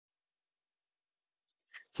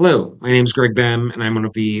Hello, my name is Greg Bem, and I'm one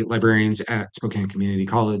of the librarians at Spokane Community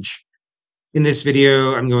College. In this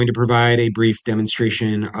video, I'm going to provide a brief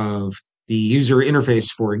demonstration of the user interface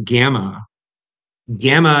for Gamma.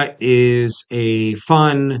 Gamma is a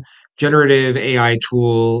fun generative AI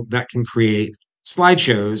tool that can create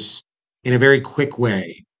slideshows in a very quick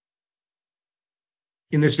way.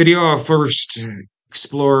 In this video, I'll first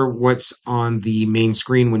explore what's on the main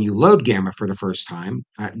screen when you load Gamma for the first time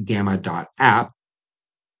at gamma.app.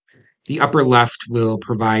 The upper left will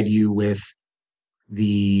provide you with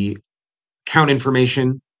the account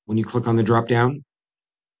information when you click on the drop down.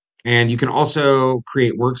 And you can also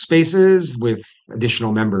create workspaces with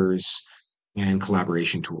additional members and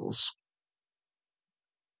collaboration tools.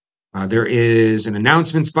 There is an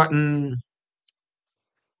announcements button,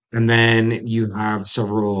 and then you have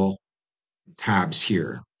several tabs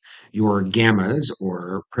here. Your gammas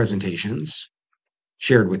or presentations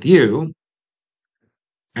shared with you.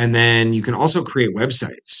 And then you can also create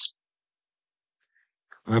websites.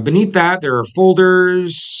 Beneath that, there are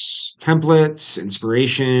folders, templates,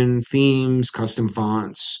 inspiration, themes, custom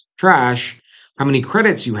fonts, trash, how many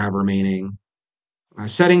credits you have remaining,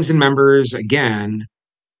 settings and members again,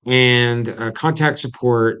 and contact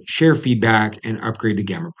support, share feedback, and upgrade to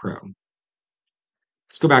Gamma Pro.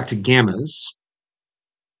 Let's go back to Gammas.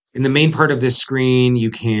 In the main part of this screen, you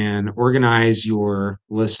can organize your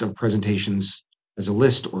list of presentations as a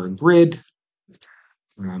list or a grid.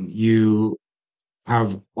 You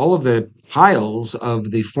have all of the piles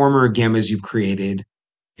of the former gammas you've created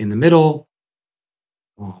in the middle.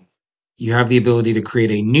 You have the ability to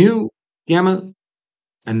create a new gamma,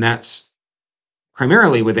 and that's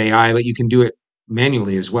primarily with AI, but you can do it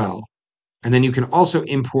manually as well. And then you can also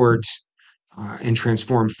import and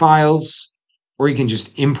transform files, or you can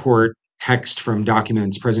just import text from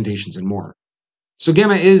documents, presentations, and more. So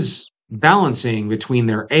Gamma is balancing between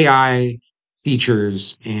their AI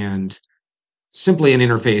features and simply an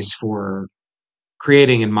interface for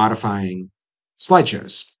creating and modifying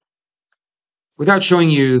slideshows. Without showing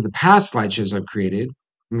you the past slideshows I've created,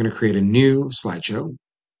 I'm going to create a new slideshow.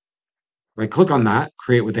 If I click on that,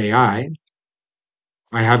 create with AI,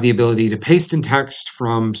 I have the ability to paste in text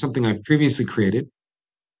from something I've previously created,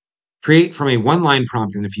 create from a one-line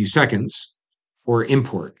prompt in a few seconds, or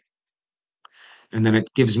import. And then it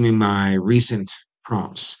gives me my recent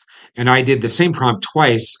prompts. And I did the same prompt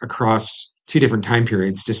twice across 2 different time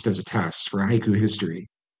periods just as a test for haiku history.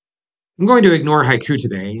 I'm going to ignore haiku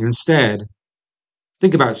today. Instead,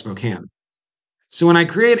 think about Spokane. So when I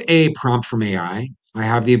create a prompt from AI, I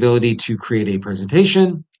have the ability to create a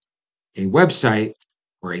presentation, a website,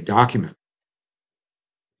 or a document.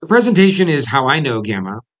 The presentation is how I know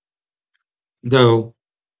Gamma, though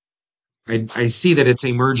I see that it's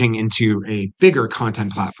emerging into a bigger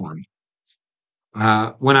content platform.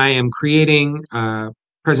 When I am creating a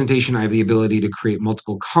presentation, I have the ability to create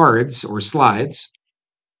multiple cards or slides.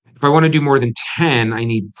 If I want to do more than 10, I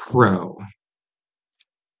need Pro.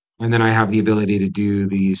 And then I have the ability to do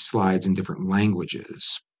these slides in different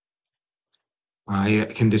languages. I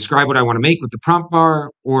can describe what I want to make with the prompt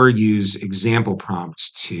bar or use example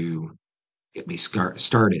prompts to get me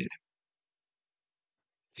started.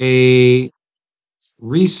 A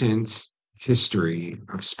recent history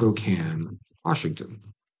of Spokane, Washington.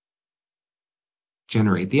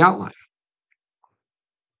 Generate the outline.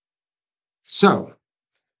 So,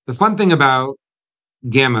 the fun thing about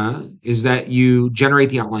Gamma is that you generate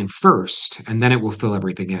the outline first, and then it will fill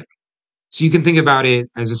everything in. So you can think about it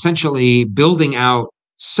as essentially building out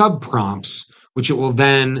sub-prompts, which it will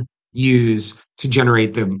then use to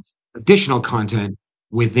generate the additional content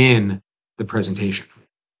within the presentation.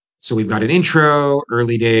 So we've got an intro,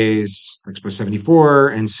 early days, Expo 74,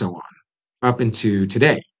 and so on, up into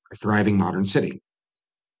today, a thriving modern city.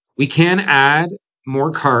 We can add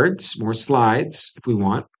more cards, more slides if we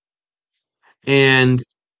want. And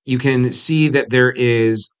you can see that there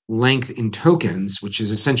is length in tokens, which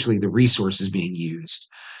is essentially the resources being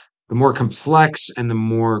used. The more complex and the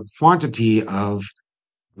more quantity of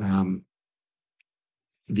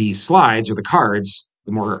the slides or the cards,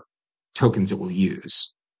 the more tokens it will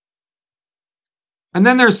use. And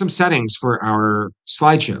then there's some settings for our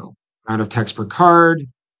slideshow. Amount of text per card,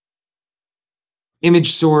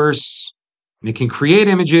 image source, and it can create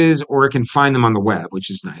images or it can find them on the web, which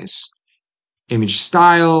is nice. Image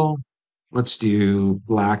style, let's do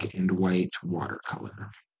black and white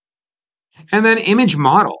watercolor. And then image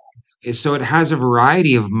model. So it has a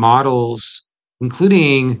variety of models,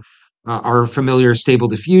 including our familiar Stable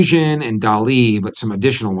Diffusion and DALL-E, but some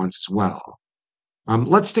additional ones as well.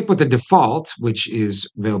 Let's stick with the default, which is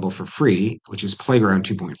available for free, which is Playground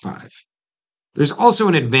 2.5. There's also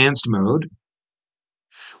an advanced mode,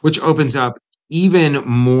 which opens up even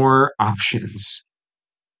more options.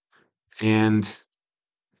 And,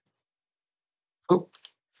 oh,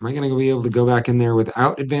 am I going to be able to go back in there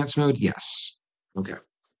without advanced mode? Yes. Okay.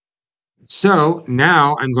 So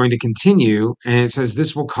now I'm going to continue, and it says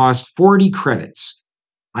this will cost 40 credits.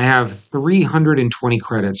 I have 320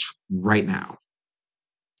 credits right now.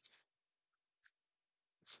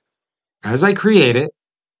 As I create it,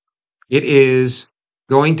 it is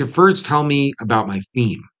going to first tell me about my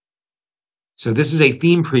theme. So this is a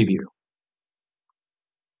theme preview.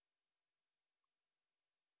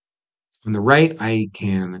 On the right, I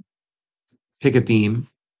can pick a theme.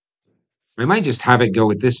 I might just have it go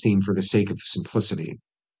with this theme for the sake of simplicity.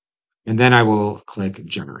 And then I will click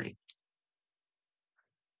Generate.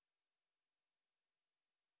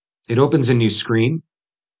 It opens a new screen,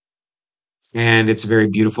 and it's a very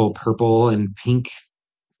beautiful purple and pink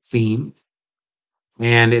theme.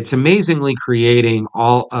 And it's amazingly creating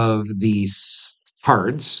all of these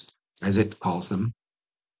cards, as it calls them.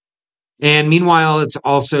 And meanwhile, it's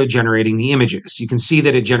also generating the images. You can see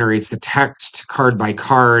that it generates the text card by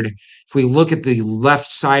card. If we look at the left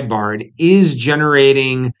sidebar, it is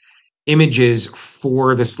generating images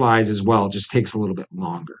for the slides as well. It just takes a little bit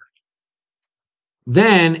longer.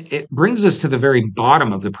 Then it brings us to the very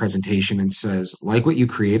bottom of the presentation and says, like what you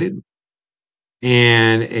created.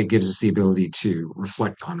 And it gives us the ability to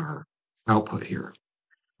reflect on our output here.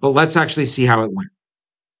 But let's actually see how it went.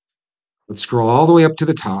 Let's scroll all the way up to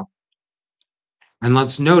the top. And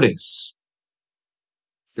let's notice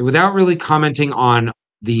that without really commenting on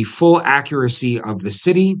the full accuracy of the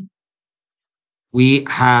city, we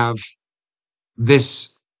have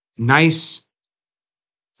this nice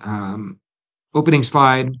opening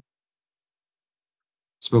slide,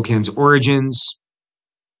 Spokane's origins,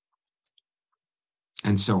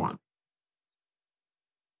 and so on.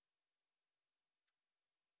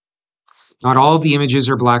 Not all of the images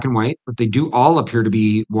are black and white, but they do all appear to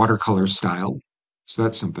be watercolor style. So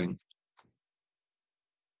that's something.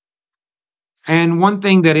 And one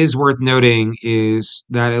thing that is worth noting is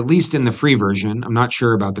that at least in the free version, I'm not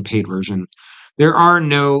sure about the paid version, there are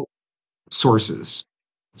no sources.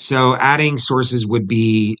 So adding sources would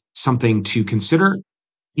be something to consider,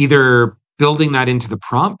 either building that into the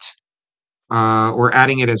prompt or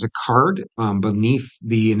adding it as a card beneath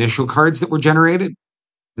the initial cards that were generated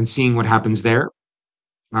and seeing what happens there,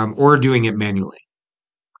 or doing it manually.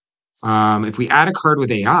 If we add a card with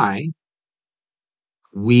AI,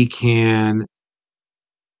 we can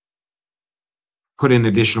put in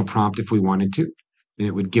additional prompt if we wanted to, and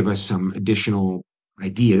it would give us some additional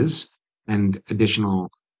ideas and additional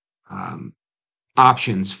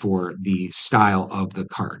options for the style of the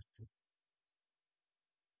card.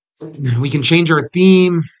 We can change our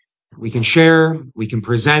theme, we can share, we can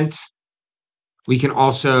present, we can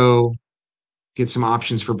also get some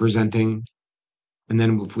options for presenting, and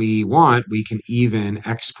then if we want, we can even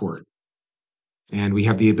export, and we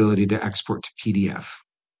have the ability to export to PDF,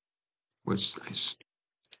 which is nice.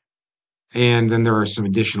 And then there are some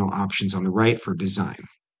additional options on the right for design.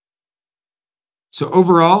 So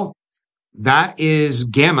overall, that is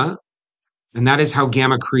Gamma, and that is how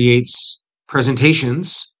Gamma creates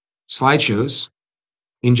presentations, slideshows.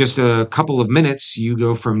 In just a couple of minutes, you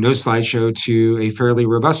go from no slideshow to a fairly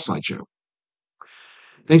robust slideshow.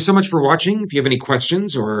 Thanks so much for watching. If you have any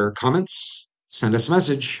questions or comments, send us a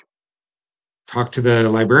message. Talk to the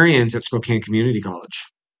librarians at Spokane Community College.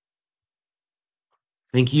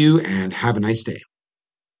 Thank you and have a nice day.